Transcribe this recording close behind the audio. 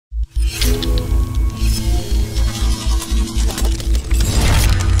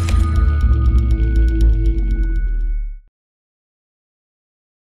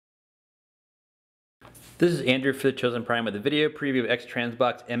This is Andrew for the Chosen Prime with a video preview of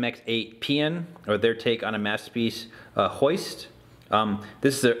X-Transbots MX-VIII Paean, or their take on a Masterpiece Hoist.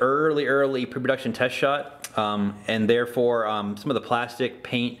 This is an early pre-production test shot, and therefore some of the plastic,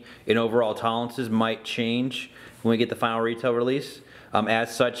 paint, and overall tolerances might change when we get the final retail release.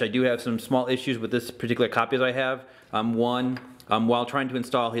 As such, I do have some small issues with this particular copy as I have. While trying to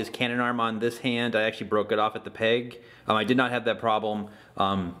install his cannon arm on this hand, I actually broke it off at the peg. I did not have that problem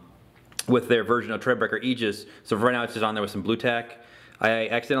with their version of Trailbreaker Aegis, so for right now it's just on there with some blue tack. I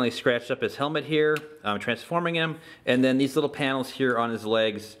accidentally scratched up his helmet here, transforming him, and then these little panels here on his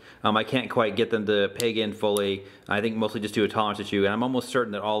legs, I can't quite get them to peg in fully. I think mostly just due to a tolerance issue, and I'm almost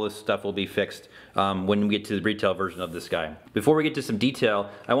certain that all this stuff will be fixed when we get to the retail version of this guy. Before we get to some detail,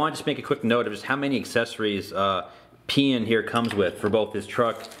 I want to just make a quick note of just how many accessories Paean here comes with for both his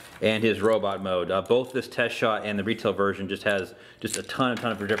truck and his robot mode. Both this test shot and the retail version just has a ton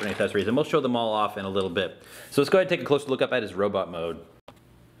of different accessories, and we'll show them all off in a little bit. So let's go ahead and take a closer look up at his robot mode.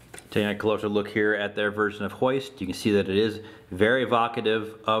 Taking a closer look here at their version of Hoist, you can see that it is very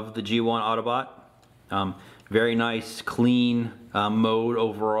evocative of the G1 Autobot. Very nice, clean mode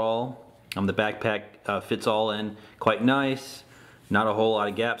overall. The backpack fits all in quite nice. Not a whole lot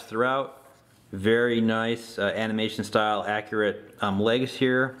of gaps throughout. Very nice animation style, accurate legs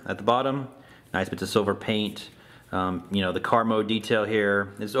here at the bottom. Nice bits of silver paint. You know, the car mode detail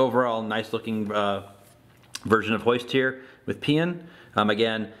here. It's overall nice looking version of Hoist here with Paean.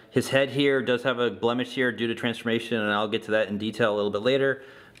 Again, his head here does have a blemish here due to transformation, and I'll get to that in detail a little bit later.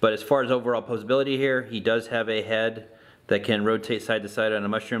 But as far as overall posability here, he does have a head that can rotate side to side on a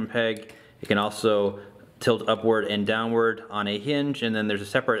mushroom peg. It can also tilt upward and downward on a hinge, and then there's a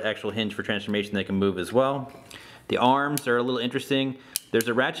separate actual hinge for transformation that can move as well. The arms are a little interesting. There's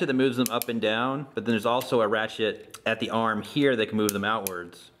a ratchet that moves them up and down, but then there's also a ratchet at the arm here that can move them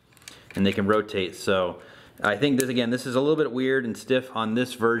outwards, and they can rotate. So I think this is a little bit weird and stiff on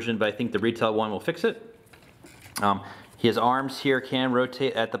this version, but I think the retail one will fix it. His arms here can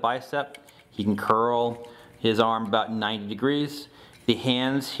rotate at the bicep. He can curl his arm about 90 degrees. The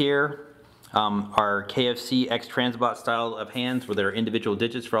hands here are KFC X-Transbot style of hands where there are individual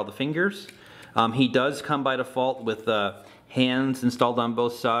digits for all the fingers. He does come by default with hands installed on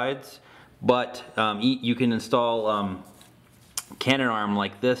both sides, but you can install cannon arm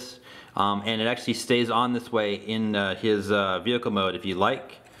like this, and it actually stays on this way in his vehicle mode if you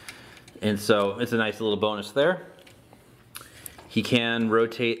like. And so it's a nice little bonus there. He can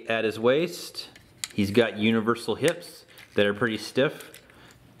rotate at his waist. He's got universal hips that are pretty stiff.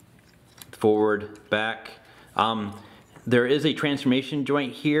 Forward, back. There is a transformation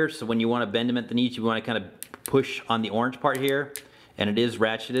joint here, so when you want to bend him at the knees, you want to kind of push on the orange part here, and it is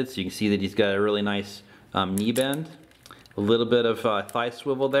ratcheted, so you can see that he's got a really nice knee bend. A little bit of thigh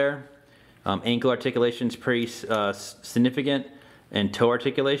swivel there. Ankle articulation is pretty significant, and toe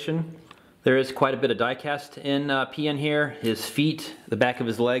articulation. There is quite a bit of die cast in Paean here. His feet, the back of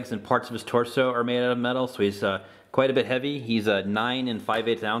his legs, and parts of his torso are made out of metal, so he's quite a bit heavy. He's 9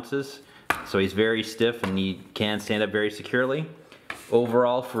 5/8 ounces. So he's very stiff and he can stand up very securely.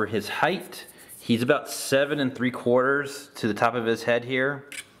 Overall, for his height, he's about 7 3/4 to the top of his head here.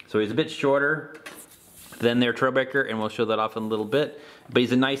 So he's a bit shorter than their Trailbreaker, and we'll show that off in a little bit. But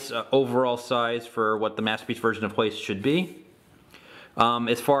he's a nice overall size for what the Masterpiece version of Hoist should be.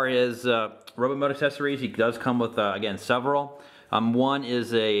 As far as robot mode accessories, he does come with, again, several. One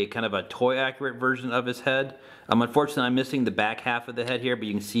is a kind of a toy accurate version of his head. Unfortunately, I'm missing the back half of the head here, but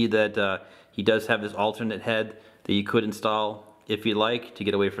you can see that he does have this alternate head that you could install if you like to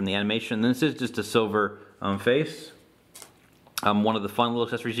get away from the animation. And this is just a silver face. One of the fun little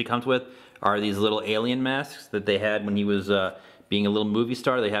accessories he comes with are these little alien masks that they had when he was being a little movie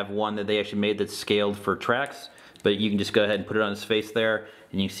star. They have one that they actually made that's scaled for tracks, but you can just go ahead and put it on his face there,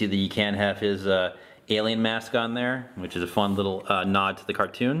 and you can see that you can have his alien mask on there, which is a fun little nod to the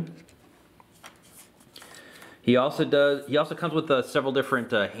cartoon. He also comes with several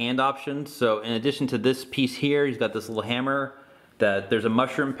different hand options. So in addition to this piece here, he's got this little hammer. There's a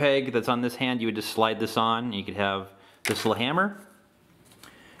mushroom peg that's on this hand. You would just slide this on, and you could have this little hammer.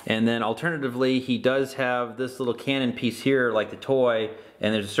 And then alternatively, he does have this little cannon piece here, like the toy,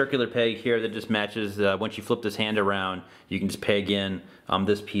 and there's a circular peg here that just matches. Once you flip this hand around, you can just peg in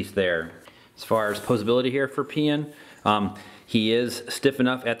this piece there. As far as posability here for Paean, he is stiff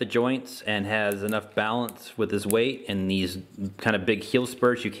enough at the joints and has enough balance with his weight and these kind of big heel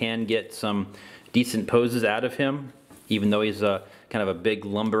spurs. You can get some decent poses out of him, even though he's kind of a big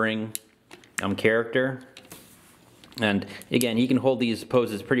lumbering character. And again, he can hold these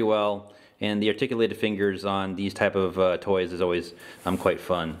poses pretty well, and the articulated fingers on these type of toys is always quite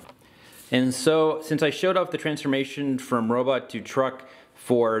fun. And so, since I showed off the transformation from robot to truck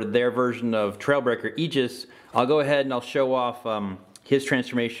for their version of Trailbreaker Aegis, I'll go ahead and I'll show off his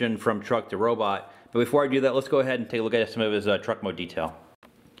transformation from truck to robot. But before I do that, let's go ahead and take a look at some of his truck mode detail.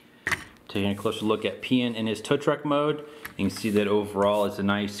 Taking a closer look at Paean in his tow truck mode, you can see that overall it's a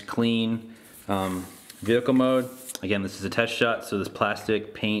nice, clean vehicle mode. Again, this is a test shot, so this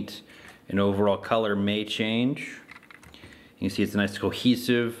plastic, paint, and overall color may change. You can see it's a nice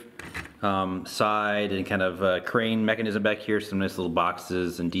cohesive side and kind of crane mechanism back here, some nice little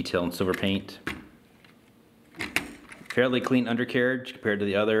boxes and detail in silver paint. Fairly clean undercarriage compared to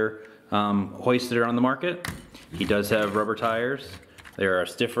the other hoists that are on the market. He does have rubber tires. They are a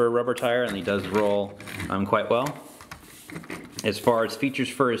stiffer rubber tire and he does roll quite well. As far as features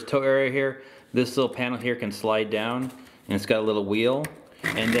for his tow area here, this little panel here can slide down and it's got a little wheel.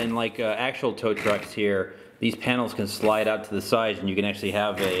 And then like actual tow trucks here, these panels can slide out to the sides and you can actually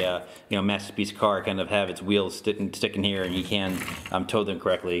have a Masterpiece car kind of have its wheels sticking here and you can tow them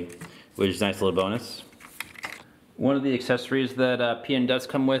correctly, which is a nice little bonus. One of the accessories that Paean does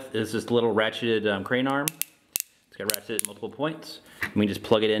come with is this little ratcheted crane arm. It's got ratcheted at multiple points. And we just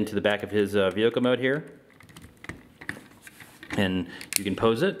plug it into the back of his vehicle mode here. And you can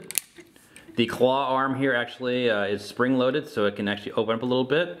pose it. The claw arm here actually is spring-loaded, so it can actually open up a little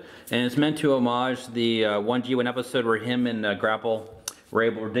bit. And it's meant to homage the one G1 episode where him and Grapple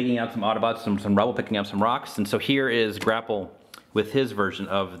were digging out some Autobots, some rubble, picking up some rocks. And so here is Grapple with his version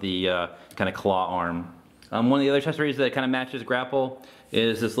of the kind of claw arm. One of the other accessories that kind of matches Grapple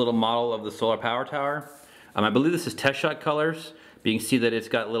is this little model of the solar power tower. I believe this is test shot colors, but you can see that it's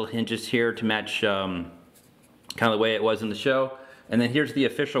got little hinges here to match kind of the way it was in the show. And then here's the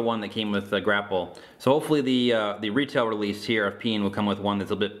official one that came with Grapple. So hopefully the retail release here of Paean will come with one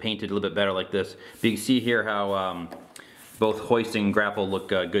that's a little bit painted a little bit better like this. But you can see here how both Hoist and Grapple look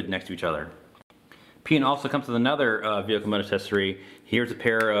good next to each other. Paean also comes with another vehicle mode accessory. Here's a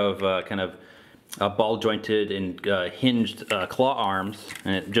pair of kind of ball jointed and hinged claw arms,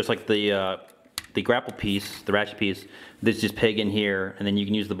 and just like the grapple piece, the ratchet piece, this just peg in here, and then you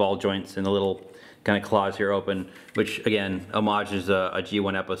can use the ball joints and the little kind of claws here open, which again homages a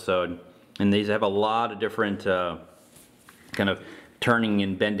G1 episode. And these have a lot of different kind of turning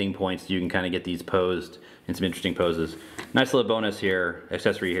and bending points. You can kind of get these posed in some interesting poses. Nice little bonus here,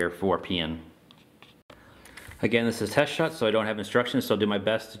 accessory here for Paean. Again, this is a test shot, so I don't have instructions, so I'll do my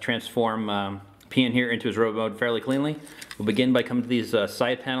best to transform Paean here into his robot mode fairly cleanly. We'll begin by coming to these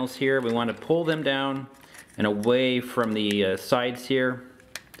side panels here. We want to pull them down and away from the sides here.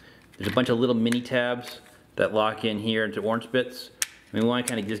 There's a bunch of little mini tabs that lock in here into orange bits. And we want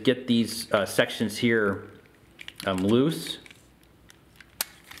to kind of just get these sections here loose.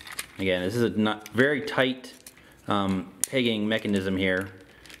 Again, this is a very tight pegging mechanism here.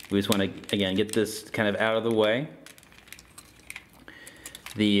 We just want to, again, get this kind of out of the way.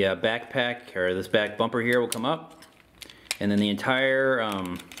 The backpack, or this back bumper here, will come up. And then the entire,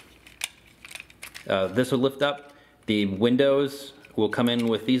 this will lift up. The windows will come in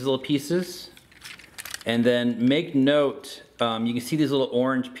with these little pieces. And then make note, you can see these little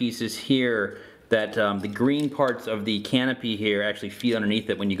orange pieces here that the green parts of the canopy here actually feed underneath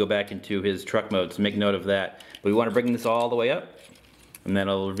it when you go back into his truck mode, so make note of that. But we want to bring this all the way up, and then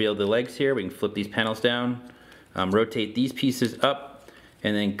it'll reveal the legs here. We can flip these panels down, rotate these pieces up,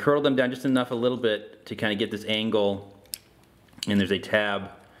 and then curl them down just enough a little bit to kind of get this angle. And there's a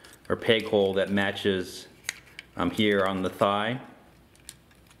tab or peg hole that matches here on the thigh.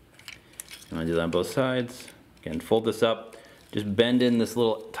 I'm going to do that on both sides. Again, fold this up. Just bend in this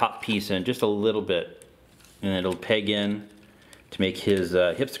little top piece in just a little bit, and it'll peg in to make his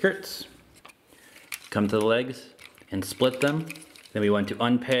hip skirts. Come to the legs and split them. Then we want to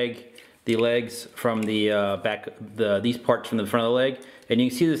unpeg the legs from the back, these parts from the front of the leg. And you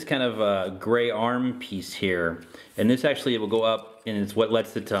can see this kind of gray arm piece here. And this actually will go up, and it's what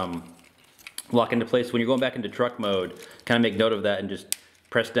lets it lock into place. When you're going back into truck mode, kind of make note of that and just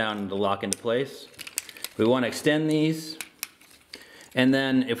press down to lock into place. We want to extend these. And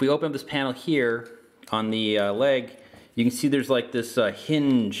then if we open up this panel here on the leg, you can see there's like this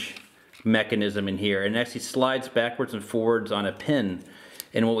hinge mechanism in here, and it actually slides backwards and forwards on a pin.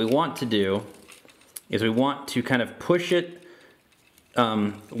 And what we want to do is we want to kind of push it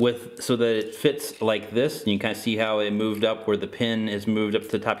so that it fits like this. And you can kind of see how it moved up where the pin is moved up to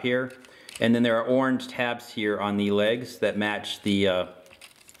the top here. And then there are orange tabs here on the legs that match the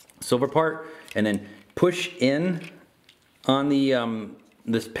silver part. And then push in on the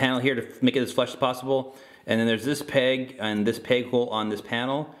this panel here to make it as flush as possible. And then there's this peg and this peg hole on this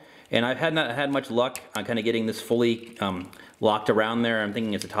panel. And I've not had much luck on kind of getting this fully locked around there. I'm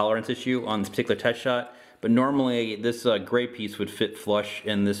thinking it's a tolerance issue on this particular test shot. But normally this gray piece would fit flush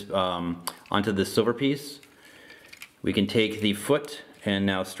in this onto this silver piece. We can take the foot and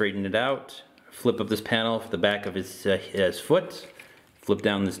now straighten it out. Flip up this panel for the back of his foot. Flip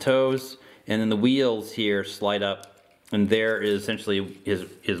down his toes. And then the wheels here slide up. And there is essentially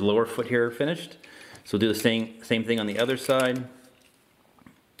his lower foot here finished. So we'll do the same thing on the other side.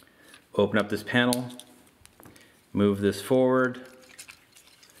 Open up this panel, move this forward,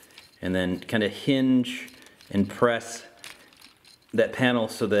 and then kind of hinge and press that panel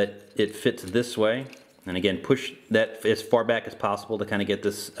so that it fits this way. And again, push that as far back as possible to kind of get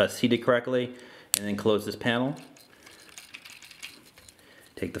this seated correctly, and then close this panel.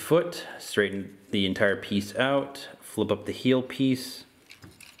 Take the foot, straighten the entire piece out, flip up the heel piece.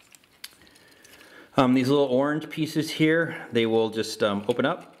 These little orange pieces here, they will just open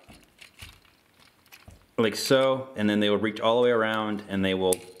up like so, and then they will reach all the way around and they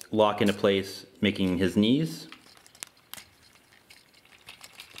will lock into place, making his knees.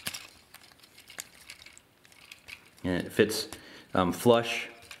 And it fits flush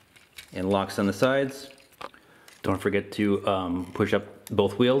and locks on the sides. Don't forget to push up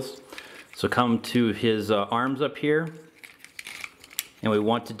both wheels. So come to his arms up here, and what we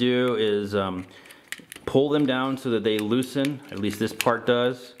want to do is pull them down so that they loosen, at least this part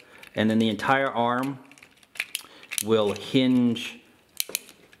does, and then the entire arm will hinge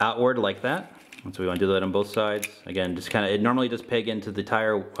outward like that. And so we want to do that on both sides. Again, just kind of, it normally just peg into the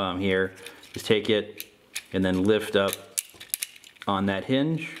tire here. Just take it and then lift up on that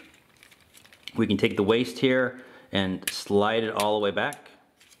hinge. We can take the waist here and slide it all the way back.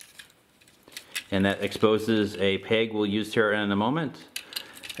 And that exposes a peg we'll use here in a moment.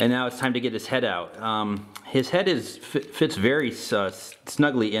 And now it's time to get his head out. His head fits very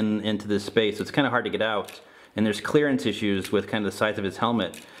snugly into this space, so it's kind of hard to get out. And there's clearance issues with kind of the size of his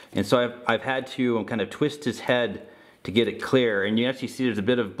helmet. And so I've had to kind of twist his head to get it clear. And you actually see there's a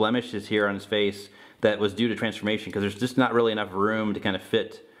bit of blemishes here on his face that was due to transformation, because there's just not really enough room to kind of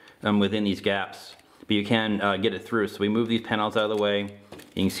fit within these gaps. But you can get it through. So we move these panels out of the way.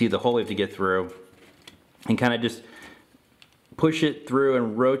 You can see the hole we have to get through. And kind of just push it through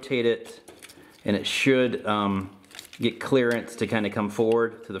and rotate it. And it should get clearance to kind of come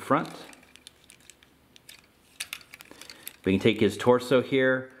forward to the front. We can take his torso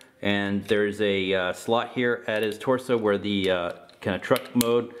here, and there's a slot here at his torso where the kind of truck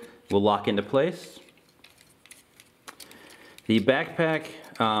mode will lock into place. The backpack,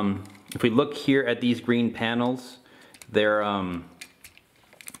 if we look here at these green panels, they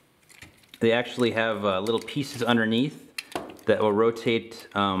actually have little pieces underneath that will rotate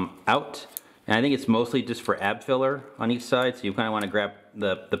out. And I think it's mostly just for ab filler on each side, so you kind of want to grab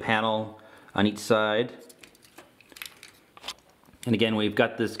the panel on each side. And again, we've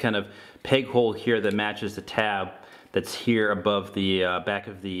got this kind of peg hole here that matches the tab that's here above the back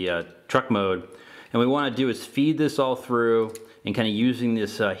of the truck mode. And what we want to do is feed this all through, and kind of using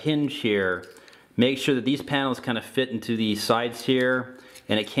this hinge here, make sure that these panels kind of fit into the sides here,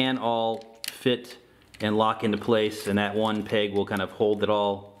 and it can all fit and lock into place, and that one peg will kind of hold it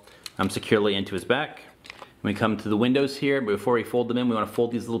all securely into his back. When we come to the windows here, but before we fold them in, we want to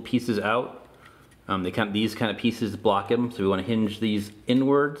fold these little pieces out. These kind of pieces block them, so we want to hinge these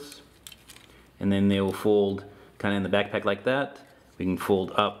inwards, and then they will fold kind of in the backpack like that. We can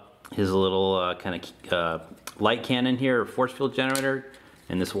fold up his little kind of light cannon here, or force field generator,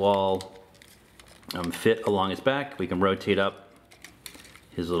 and this will all fit along his back. We can rotate up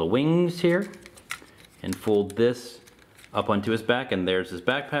his little wings here and fold this up onto his back, and there's his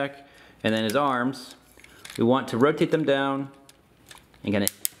backpack. And then his arms, we want to rotate them down and kind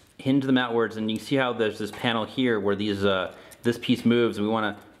of hinge them outwards, and you can see how there's this panel here where this piece moves, and we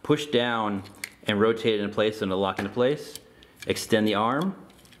want to push down and rotate it in place and it'll lock into place. Extend the arm.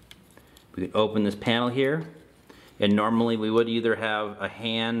 We can open this panel here, and normally we would either have a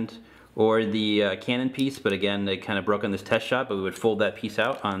hand or the cannon piece, but again, they kind of broke on this test shot, but we would fold that piece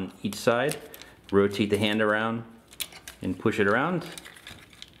out on each side, rotate the hand around and push it around.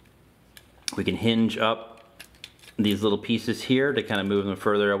 We can hinge up these little pieces here to kind of move them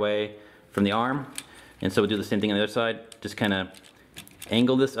further away from the arm. And so we'll do the same thing on the other side. Just kind of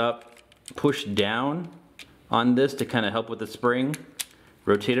angle this up, push down on this to kind of help with the spring,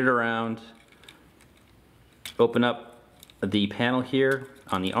 rotate it around, open up the panel here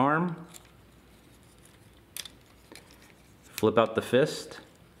on the arm, flip out the fist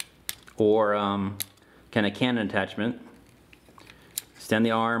or kind of cannon attachment, extend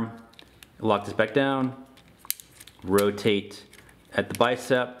the arm, lock this back down, rotate at the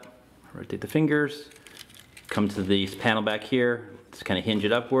bicep, rotate the fingers, come to this panel back here, just kind of hinge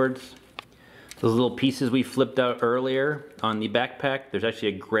it upwards. Those little pieces we flipped out earlier on the backpack, there's actually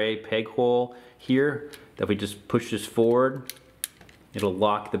a gray peg hole here that if we just push this forward, it'll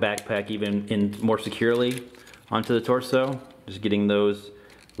lock the backpack even in more securely onto the torso. Just getting those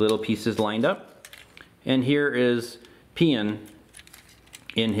little pieces lined up. And here is Paean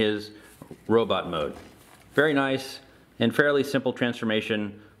in his robot mode. Very nice and fairly simple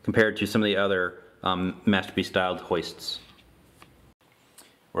transformation compared to some of the other Masterpiece styled hoists.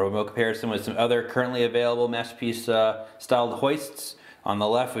 Robot comparison with some other currently available Masterpiece styled hoists. On the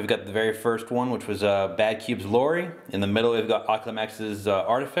left we've got the very first one, which was BadCube's Lorry. In the middle we've got Ocular's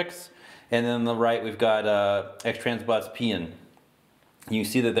Artifex. And then on the right we've got X-Transbots Paean. You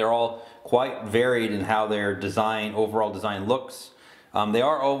can see that they're all quite varied in how their design, overall design looks. They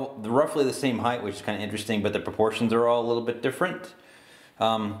are all roughly the same height, which is kind of interesting, but the proportions are all a little bit different.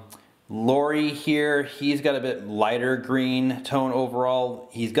 Lorry here, he's got a bit lighter green tone overall.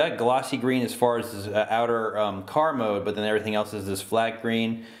 He's got glossy green as far as his outer car mode, but then everything else is this flat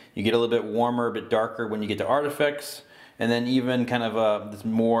green. You get a little bit warmer, a bit darker when you get to Artifex, and then even kind of this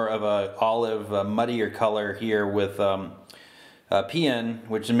more of a olive, muddier color here with Paean,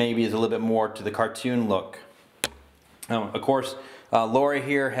 which maybe is a little bit more to the cartoon look. Of course, Lorry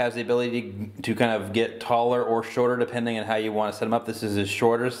here has the ability to kind of get taller or shorter depending on how you want to set him up. This is his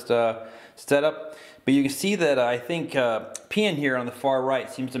shortest setup. But you can see that I think Paean here on the far right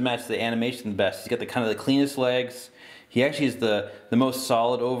seems to match the animation the best. He's got the kind of the cleanest legs. He actually is the most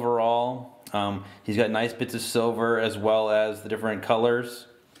solid overall. He's got nice bits of silver as well as the different colors.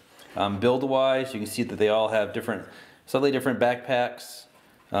 Build-wise, you can see that they all have slightly different backpacks.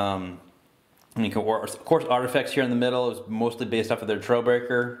 Of course, Artifex here in the middle is mostly based off of their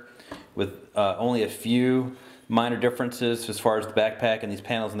Trailbreaker, with only a few minor differences as far as the backpack and these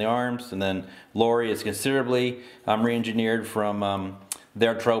panels and the arms. And then Lorry is considerably re-engineered from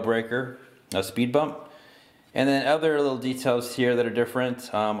their Trailbreaker speed bump. And then other little details here that are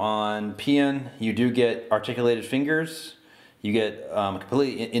different. On Paean, you do get articulated fingers. You get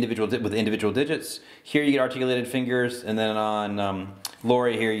completely individual digits. Here you get articulated fingers, and then on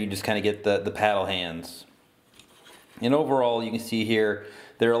Lorry here you just kind of get the paddle hands. And overall you can see here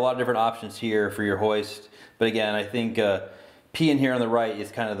there are a lot of different options here for your hoist, but again I think Paean here on the right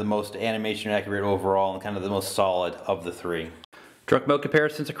is kind of the most animation accurate overall and kind of the most solid of the three. Truck mode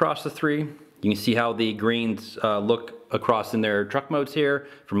comparisons across the three. You can see how the greens look across in their truck modes here,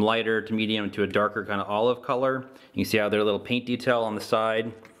 from lighter to medium to a darker kind of olive color. You can see how their little paint detail on the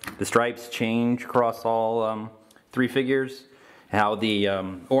side, the stripes change across all three figures, how the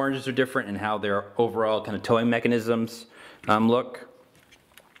oranges are different, and how their overall kind of towing mechanisms look.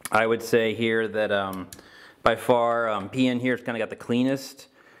 I would say here that by far Paean here has kind of got the cleanest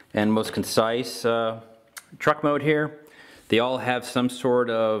and most concise truck mode here. They all have some sort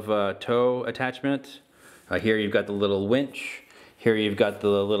of tow attachment. Here you've got the little winch. Here you've got the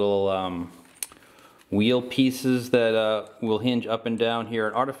little wheel pieces that will hinge up and down here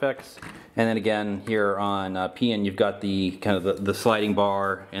at Artifex. And then again here on Paean you've got the kind of the sliding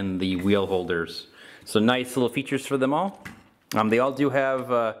bar and the wheel holders. So nice little features for them all. They all do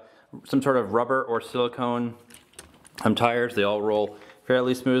have some sort of rubber or silicone tires. They all roll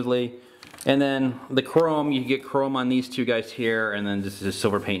fairly smoothly. And then the chrome, you get chrome on these two guys here, and then this is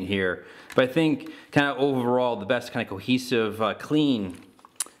silver paint here. But I think kind of overall the best kind of cohesive, clean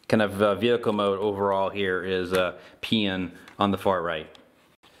kind of vehicle mode overall here is Paean on the far right.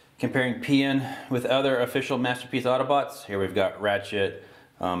 Comparing Paean with other official Masterpiece Autobots, here we've got Ratchet,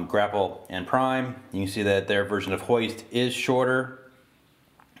 Grapple, and Prime. You can see that their version of Hoist is shorter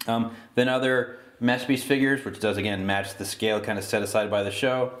than other Masterpiece figures, which does again match the scale kind of set aside by the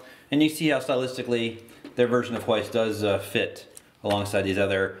show. And you see how stylistically their version of Hoist does fit alongside these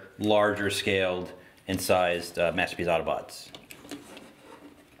other larger scaled and sized Masterpiece Autobots.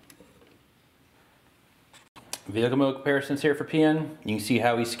 Vehicle mode comparisons here for Paean. You can see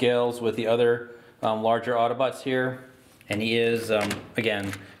how he scales with the other larger Autobots here. And he is,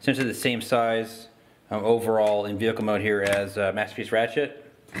 again, essentially the same size overall in vehicle mode here as Masterpiece Ratchet.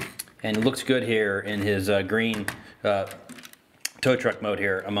 And it looks good here in his green tow truck mode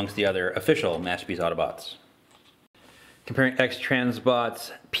here amongst the other official Masterpiece Autobots. Comparing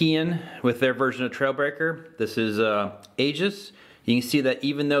X-Transbots Paean with their version of Trailbreaker, this is Aegis. You can see that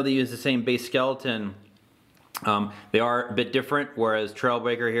even though they use the same base skeleton, they are a bit different, whereas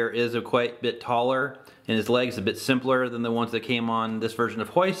Trailbreaker here is quite a bit taller and his legs a bit simpler than the ones that came on this version of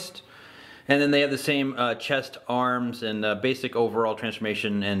Hoist. And then they have the same chest, arms, and basic overall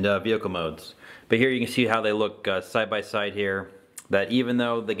transformation and vehicle modes. But here you can see how they look side by side here. that even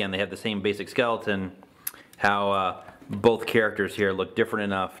though, again, they have the same basic skeleton, how both characters here look different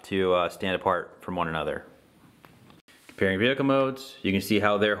enough to stand apart from one another. Comparing vehicle modes, you can see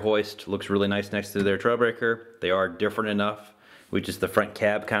how their hoist looks really nice next to their Trailbreaker. They are different enough, with just the front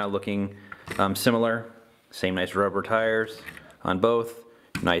cab kind of looking similar. Same nice rubber tires on both.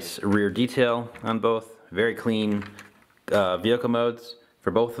 Nice rear detail on both. Very clean vehicle modes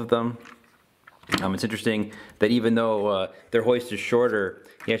for both of them. It's interesting that even though their hoist is shorter,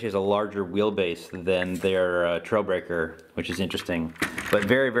 he actually has a larger wheelbase than their Trailbreaker, which is interesting. But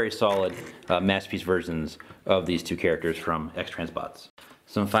very, very solid Masterpiece versions of these two characters from X-Transbots.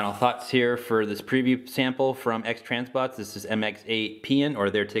 Some final thoughts here for this preview sample from X-Transbots. This is MX-VIII Paean, or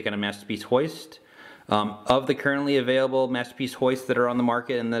their take on a Masterpiece Hoist. Of the currently available Masterpiece Hoists that are on the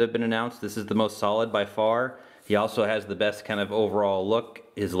market and that have been announced, this is the most solid by far. He also has the best kind of overall look.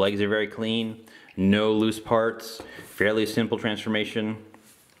 His legs are very clean, no loose parts, fairly simple transformation.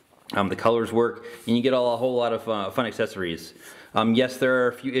 The colors work, and you get a whole lot of fun accessories. Yes, there are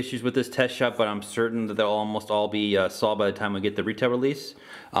a few issues with this test shot, but I'm certain that they'll almost all be solved by the time we get the retail release.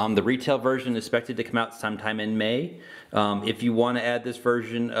 The retail version is expected to come out sometime in May. If you want to add this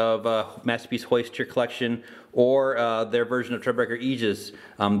version of Masterpiece Hoist to your collection, or their version of Trailbreaker Aegis,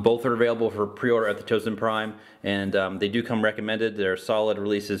 both are available for pre-order at the Chosen Prime, and they do come recommended. They're solid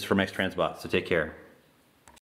releases from X-Transbots, so take care.